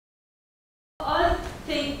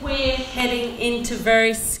think we're heading into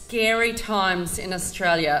very scary times in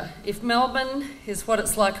Australia. If Melbourne is what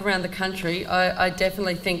it's like around the country, I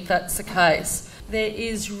definitely think that's the case. There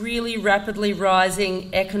is really rapidly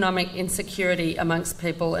rising economic insecurity amongst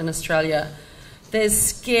people in Australia. There's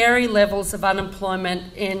scary levels of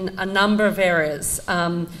unemployment in a number of areas,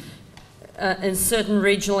 in certain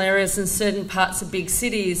regional areas, in certain parts of big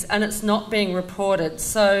cities, and it's not being reported.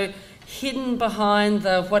 So hidden behind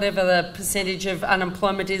the whatever the percentage of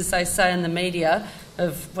unemployment is, they say in the media,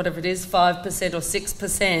 of whatever it is, 5% or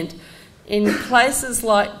 6%, in places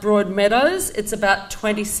like Broadmeadows, it's about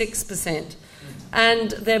 26%.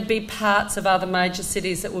 And there'd be parts of other major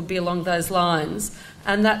cities that would be along those lines.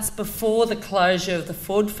 And that's before the closure of the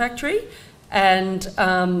Ford factory and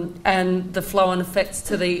the flow-on effects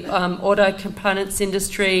to the auto components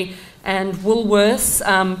industry, and Woolworths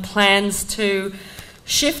plans to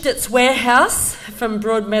shift its warehouse from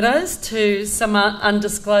Broadmeadows to some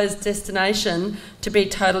undisclosed destination to be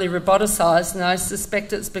totally roboticised. And I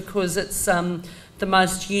suspect it's because it's the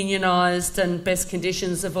most unionised and best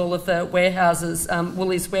conditions of all of the warehouses,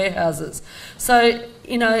 Woolies warehouses. So,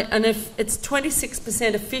 you know, and if it's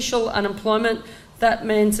 26% official unemployment, that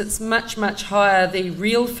means it's much, much higher. The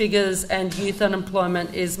real figures and youth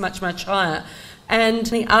unemployment is much, much higher. And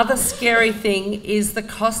the other scary thing is the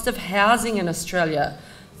cost of housing in Australia.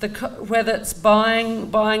 Whether it's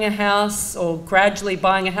buying a house or gradually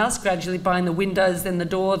buying a house, gradually buying the windows, then the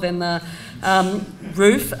door, then the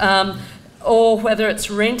roof, or whether it's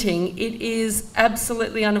renting, it is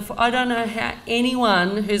absolutely unaffordable. I don't know how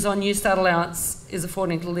anyone who's on Socialist Alliance is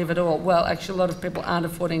affording to live at all. Well, actually, a lot of people aren't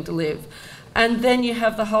affording to live. And then you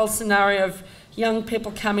have the whole scenario of young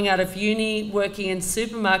people coming out of uni, working in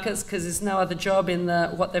supermarkets because there's no other job in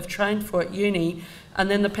what they've trained for at uni, and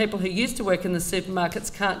then the people who used to work in the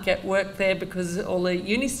supermarkets can't get work there because all the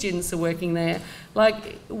uni students are working there.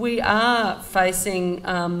 Like, we are facing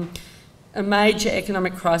a major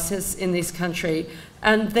economic crisis in this country,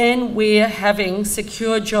 and then we're having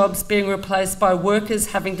secure jobs being replaced by workers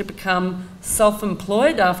having to become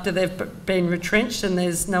self-employed after they've been retrenched and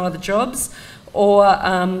there's no other jobs, or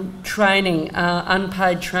training,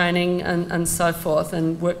 unpaid training and so forth,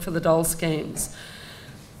 and work for the dole schemes.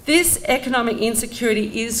 This economic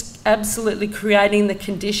insecurity is absolutely creating the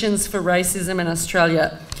conditions for racism in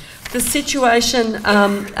Australia. The situation,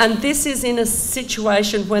 and this is in a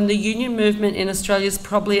situation when the union movement in Australia is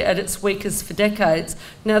probably at its weakest for decades.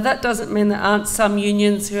 Now, that doesn't mean there aren't some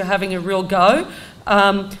unions who are having a real go,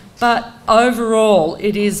 but overall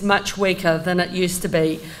it is much weaker than it used to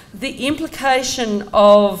be. The implication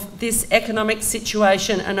of this economic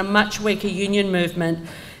situation and a much weaker union movement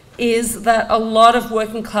is that a lot of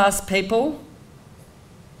working class people,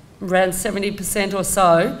 around 70% or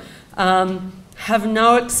so, have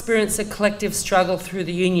no experience of collective struggle through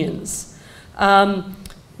the unions.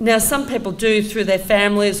 Now, some people do through their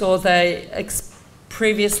families, or they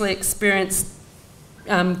previously experienced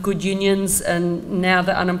good unions and now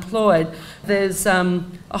they're unemployed. There's a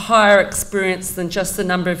higher experience than just the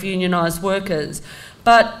number of unionised workers.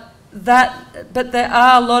 But there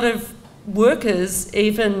are a lot of workers,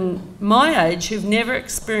 even my age, who've never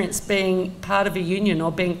experienced being part of a union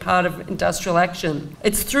or being part of industrial action.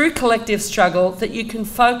 It's through collective struggle that you can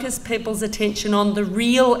focus people's attention on the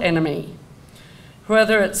real enemy,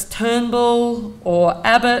 whether it's Turnbull or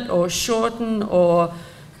Abbott or Shorten or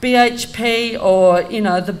BHP or, you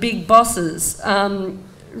know, the big bosses,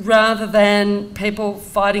 rather than people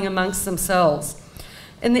fighting amongst themselves.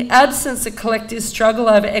 In the absence of collective struggle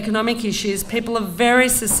over economic issues, people are very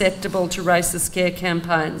susceptible to racist scare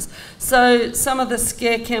campaigns. So some of the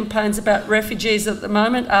scare campaigns about refugees at the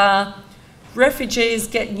moment are refugees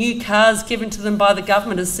get new cars given to them by the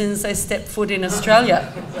government as soon as they step foot in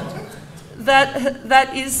Australia.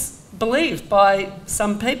 That is believed by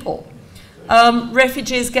some people.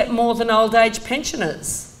 Refugees get more than old age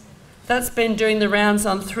pensioners. That's been doing the rounds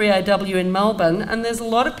on 3AW in Melbourne, and there's a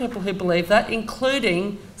lot of people who believe that,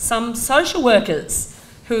 including some social workers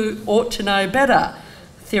who ought to know better,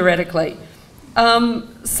 theoretically.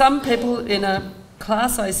 Some people in a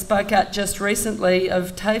class I spoke at just recently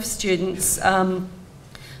of TAFE students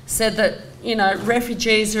said that, you know,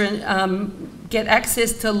 refugees get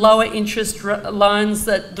access to lower interest loans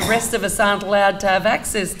that the rest of us aren't allowed to have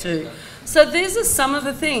access to. So these are some of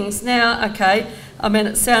the things. Now, okay, I mean,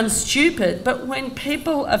 it sounds stupid, but when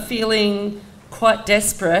people are feeling quite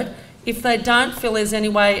desperate, if they don't feel there's any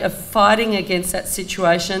way of fighting against that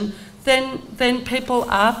situation, then people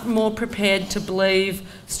are more prepared to believe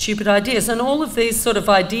stupid ideas. And all of these sort of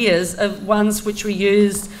ideas are ones which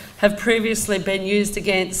have previously been used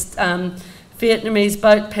against Vietnamese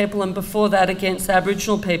boat people, and before that against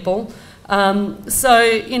Aboriginal people. So,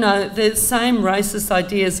 you know, the same racist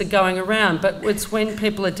ideas are going around, but it's when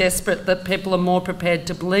people are desperate that people are more prepared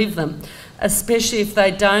to believe them, especially if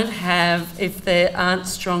they if there aren't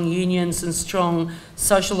strong unions and strong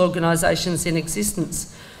social organisations in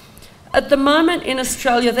existence. At the moment in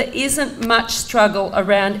Australia, there isn't much struggle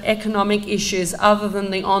around economic issues other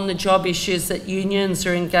than the on-the-job issues that unions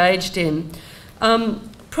are engaged in.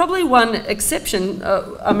 Probably one exception,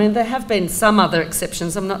 I mean, there have been some other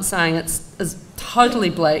exceptions. I'm not saying it's totally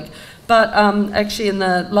bleak, but actually in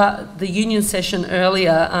the union session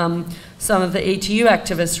earlier, some of the ETU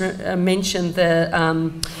activists mentioned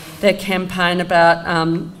their campaign about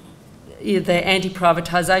their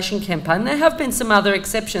anti-privatisation campaign. There have been some other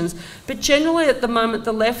exceptions, but generally at the moment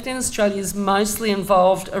the left in Australia is mostly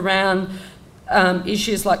involved around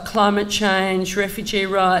issues like climate change, refugee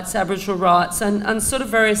rights, Aboriginal rights, and sort of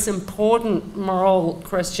various important moral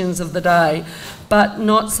questions of the day, but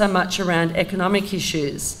not so much around economic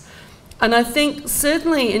issues. And I think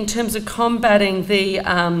certainly in terms of combating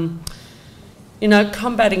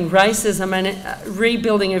combating racism and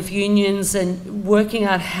rebuilding of unions and working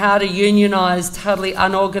out how to unionise totally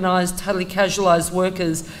unorganised, totally casualised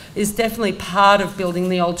workers is definitely part of building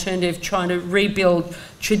the alternative, trying to rebuild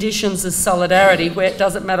traditions of solidarity where it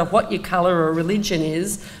doesn't matter what your colour or religion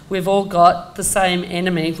is, we've all got the same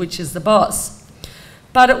enemy, which is the boss.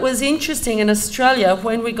 But it was interesting in Australia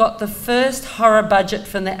when we got the first horror budget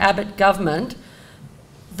from the Abbott government.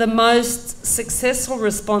 The most successful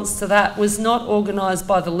response to that was not organised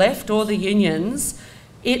by the left or the unions.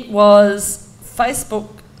 It was Facebook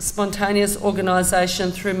spontaneous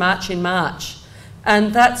organisation through March in March.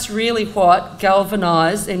 And that's really what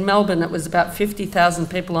galvanised, in Melbourne it was about 50,000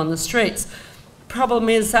 people on the streets. Problem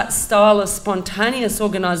is that style of spontaneous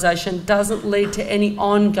organisation doesn't lead to any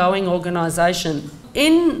ongoing organisation.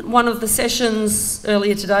 In one of the sessions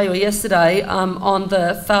earlier today or yesterday on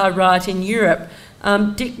the far right in Europe,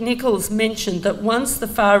 Dick Nichols mentioned that once the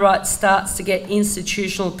far right starts to get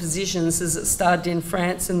institutional positions, as it started in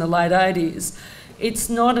France in the late 80s, it's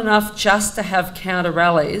not enough just to have counter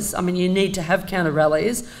rallies. I mean, you need to have counter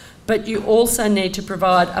rallies, but you also need to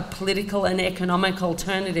provide a political and economic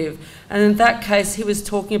alternative. And in that case, he was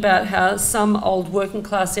talking about how some old working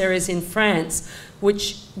class areas in France,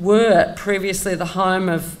 which were previously the home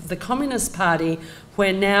of the Communist Party,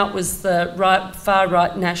 where now it was the far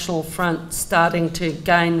right National Front starting to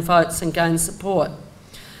gain votes and gain support.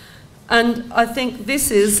 And I think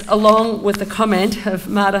this is, along with the comment of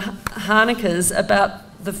Marta Haneke's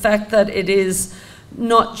about the fact that it is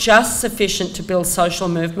not just sufficient to build social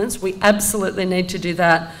movements, we absolutely need to do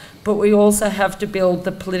that, but we also have to build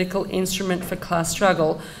the political instrument for class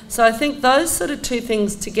struggle. So I think those sort of two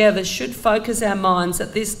things together should focus our minds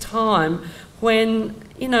at this time when,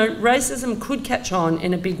 you know, racism could catch on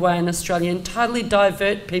in a big way in Australia and totally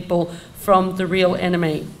divert people from the real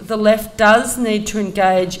enemy. The left does need to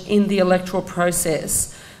engage in the electoral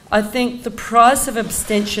process. I think the price of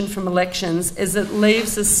abstention from elections is it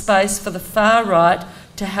leaves a space for the far right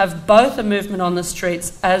to have both a movement on the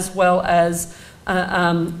streets as well as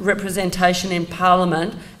representation in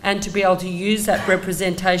Parliament, and to be able to use that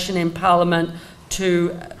representation in Parliament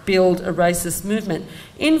to build a racist movement.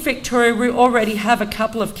 In Victoria, we already have a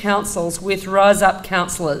couple of councils with Rise Up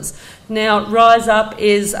councillors. Now, Rise Up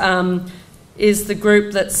is the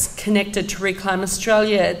group that's connected to Reclaim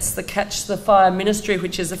Australia. It's the Catch the Fire Ministry,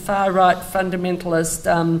 which is a far-right fundamentalist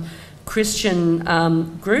Christian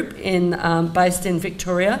group based in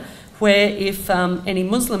Victoria, where if any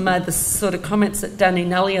Muslim made the sort of comments that Danny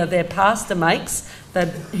Nullier, their pastor, makes,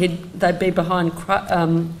 they'd be behind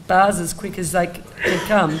bars as quick as they could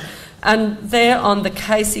come. And they're on the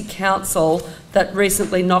Casey Council that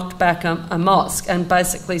recently knocked back a mosque and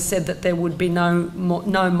basically said that there would be no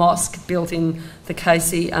mosque built in the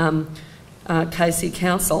Casey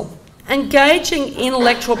Council. Engaging in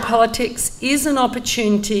electoral politics is an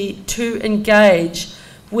opportunity to engage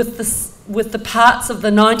with the parts of the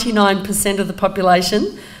 99% of the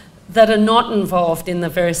population that are not involved in the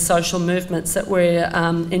various social movements that we're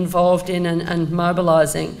involved in and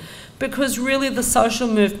mobilising. Because really the social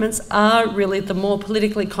movements are really the more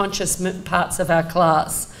politically conscious parts of our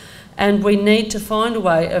class. And we need to find a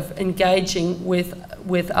way of engaging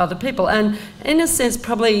with other people. And in a sense,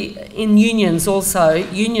 probably in unions also,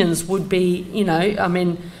 unions would be, you know, I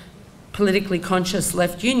mean, politically conscious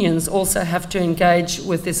left unions also have to engage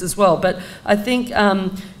with this as well. But I think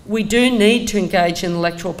we do need to engage in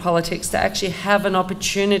electoral politics to actually have an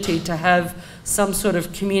opportunity to have some sort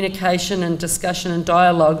of communication and discussion and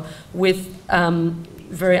dialogue with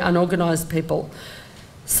very unorganised people.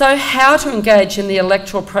 So how to engage in the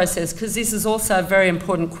electoral process, because this is also a very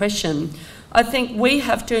important question. I think we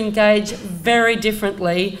have to engage very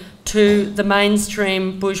differently to the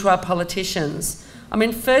mainstream bourgeois politicians. I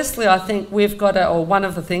mean, firstly, I think we've got to, or one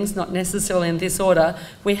of the things, not necessarily in this order,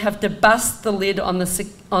 we have to bust the lid on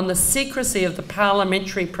the secrecy of the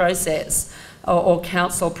parliamentary process or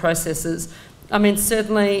council processes. I mean,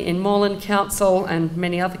 certainly in Moreland Council and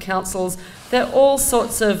many other councils, there are all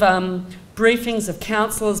sorts of briefings of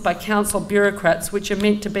councillors by council bureaucrats which are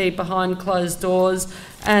meant to be behind closed doors,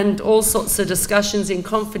 and all sorts of discussions in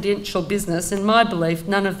confidential business. In my belief,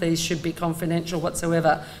 none of these should be confidential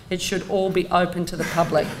whatsoever. It should all be open to the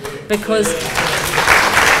public, because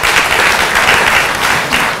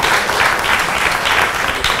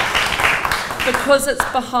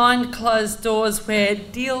it's behind closed doors where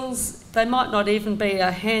deals, they might not even be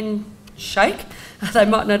a handshake, they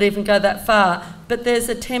might not even go that far, but there's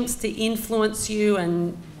attempts to influence you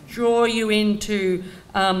and draw you into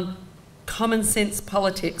common sense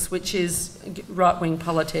politics, which is right-wing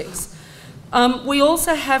politics. We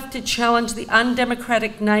also have to challenge the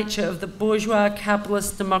undemocratic nature of the bourgeois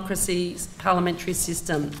capitalist democracy's parliamentary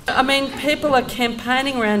system. I mean, people are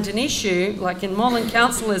campaigning around an issue, like in Moreland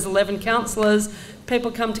Council there's 11 councillors,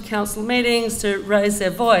 people come to council meetings to raise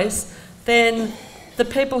their voice, then the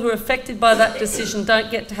people who are affected by that decision don't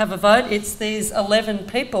get to have a vote. It's these 11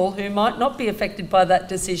 people who might not be affected by that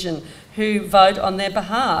decision who vote on their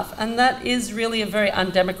behalf. And that is really a very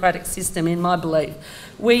undemocratic system, in my belief.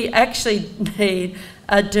 We actually need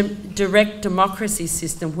a direct democracy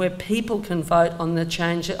system where people can vote on the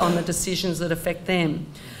change, on the decisions that affect them.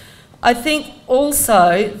 I think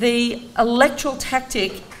also the electoral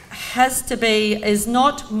tactic is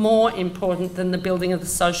not more important than the building of the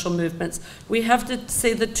social movements. We have to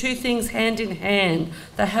see the two things hand in hand.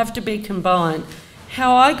 They have to be combined.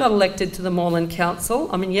 How I got elected to the Moreland Council,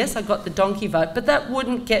 I mean, yes, I got the donkey vote, but that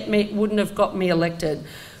wouldn't have got me elected.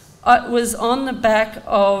 It was on the back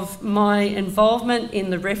of my involvement in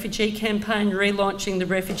the refugee campaign, relaunching the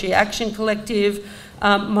Refugee Action Collective,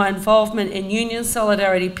 my involvement in union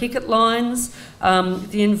solidarity picket lines,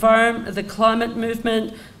 the climate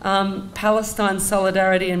movement, Palestine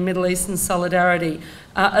solidarity and Middle Eastern solidarity,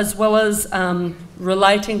 as well as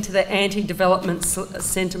relating to the anti-development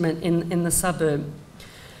sentiment in the suburb.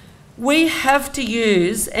 We have to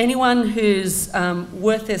use anyone who's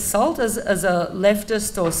worth their salt as a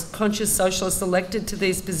leftist or conscious socialist elected to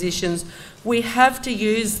these positions. We have to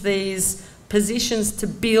use these positions to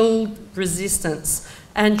build resistance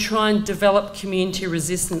and try and develop community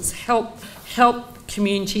resistance, help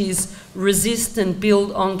communities resist and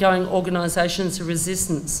build ongoing organisations of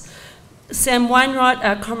resistance. Sam Wainwright,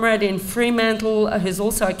 our comrade in Fremantle, who's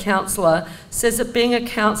also a councillor, says that being a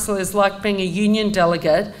councillor is like being a union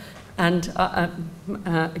delegate, and a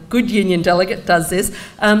good union delegate does this,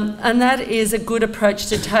 and that is a good approach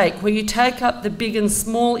to take, where you take up the big and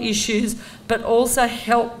small issues, but also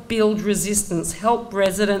help build resistance, help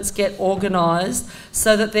residents get organised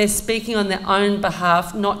so that they're speaking on their own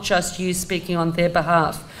behalf, not just you speaking on their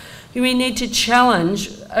behalf. We need to challenge,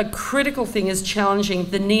 a critical thing is challenging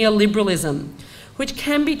the neoliberalism, which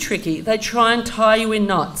can be tricky. They try and tie you in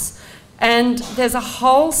knots. And there's a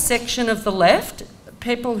whole section of the left,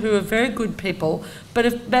 people who are very good people, but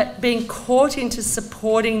have been caught into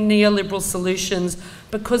supporting neoliberal solutions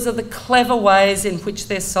because of the clever ways in which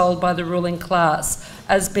they're sold by the ruling class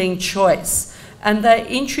as being choice. And they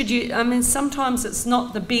introduce, I mean, sometimes it's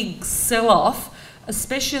not the big sell-off,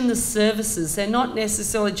 especially in the services. They're not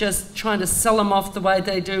necessarily just trying to sell them off the way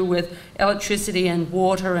they do with electricity and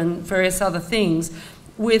water and various other things.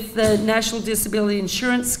 With the National Disability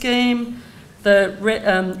Insurance Scheme, the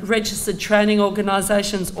registered training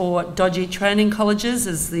organisations, or dodgy training colleges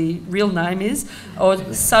as the real name is,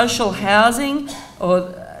 or social housing,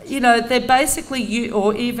 or, you know, they're basically,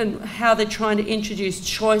 or even how they're trying to introduce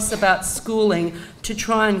choice about schooling to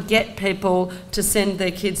try and get people to send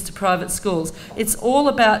their kids to private schools. It's all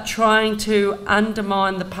about trying to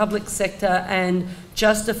undermine the public sector and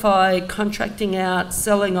justify contracting out,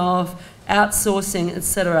 selling off, outsourcing,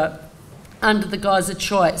 etc., under the guise of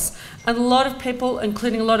choice. And a lot of people,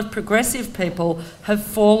 including a lot of progressive people, have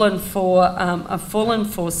fallen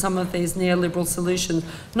for some of these neoliberal solutions,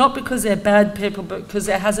 not because they're bad people, but because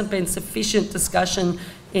there hasn't been sufficient discussion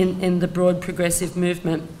in the broad progressive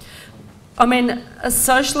movement. I mean, a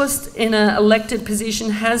socialist in an elected position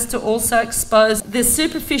has to also expose the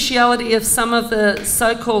superficiality of some of the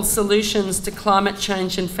so-called solutions to climate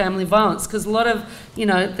change and family violence, because a lot of, you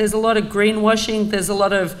know, there's a lot of greenwashing, there's a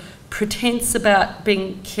lot of pretense about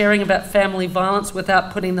caring about family violence without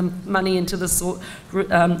putting the money into the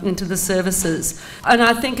services. And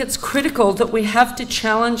I think it's critical that we have to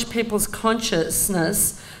challenge people's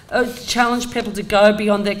consciousness, challenge people to go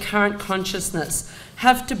beyond their current consciousness,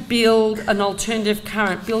 have to build an alternative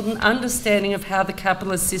current, build an understanding of how the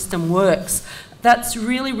capitalist system works. That's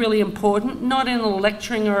really, really important, not in a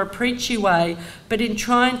lecturing or a preachy way, but in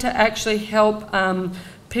trying to actually help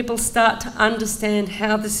people start to understand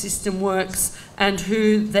how the system works and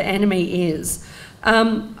who the enemy is.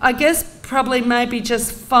 I guess probably maybe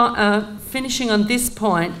just finishing on this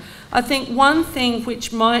point, I think one thing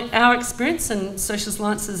which our experience and Socialist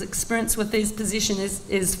Alliance's experience with these positions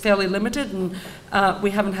is fairly limited, and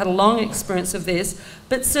we haven't had a long experience of this,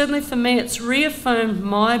 but certainly for me it's reaffirmed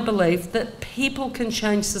my belief that people can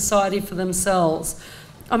change society for themselves.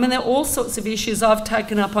 I mean, there are all sorts of issues I've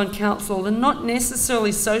taken up on council, and not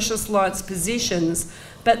necessarily Socialist Alliance positions,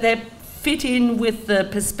 but they fit in with the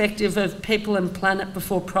perspective of people and planet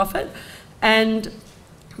before profit. And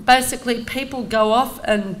basically people go off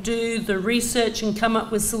and do the research and come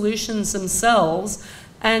up with solutions themselves.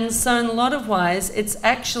 And so in a lot of ways, it's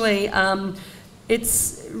actually,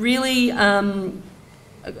 it's really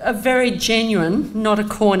a very genuine, not a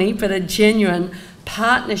corny, but a genuine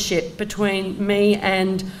partnership between me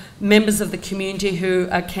and members of the community who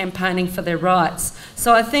are campaigning for their rights.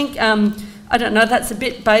 So I think, I don't know, that's a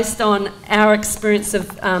bit based on our experience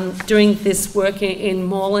of doing this work in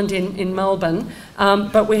Moreland in Melbourne,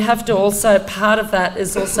 but we have to also, part of that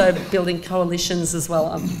is also building coalitions as well.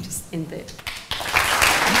 I'm just in there.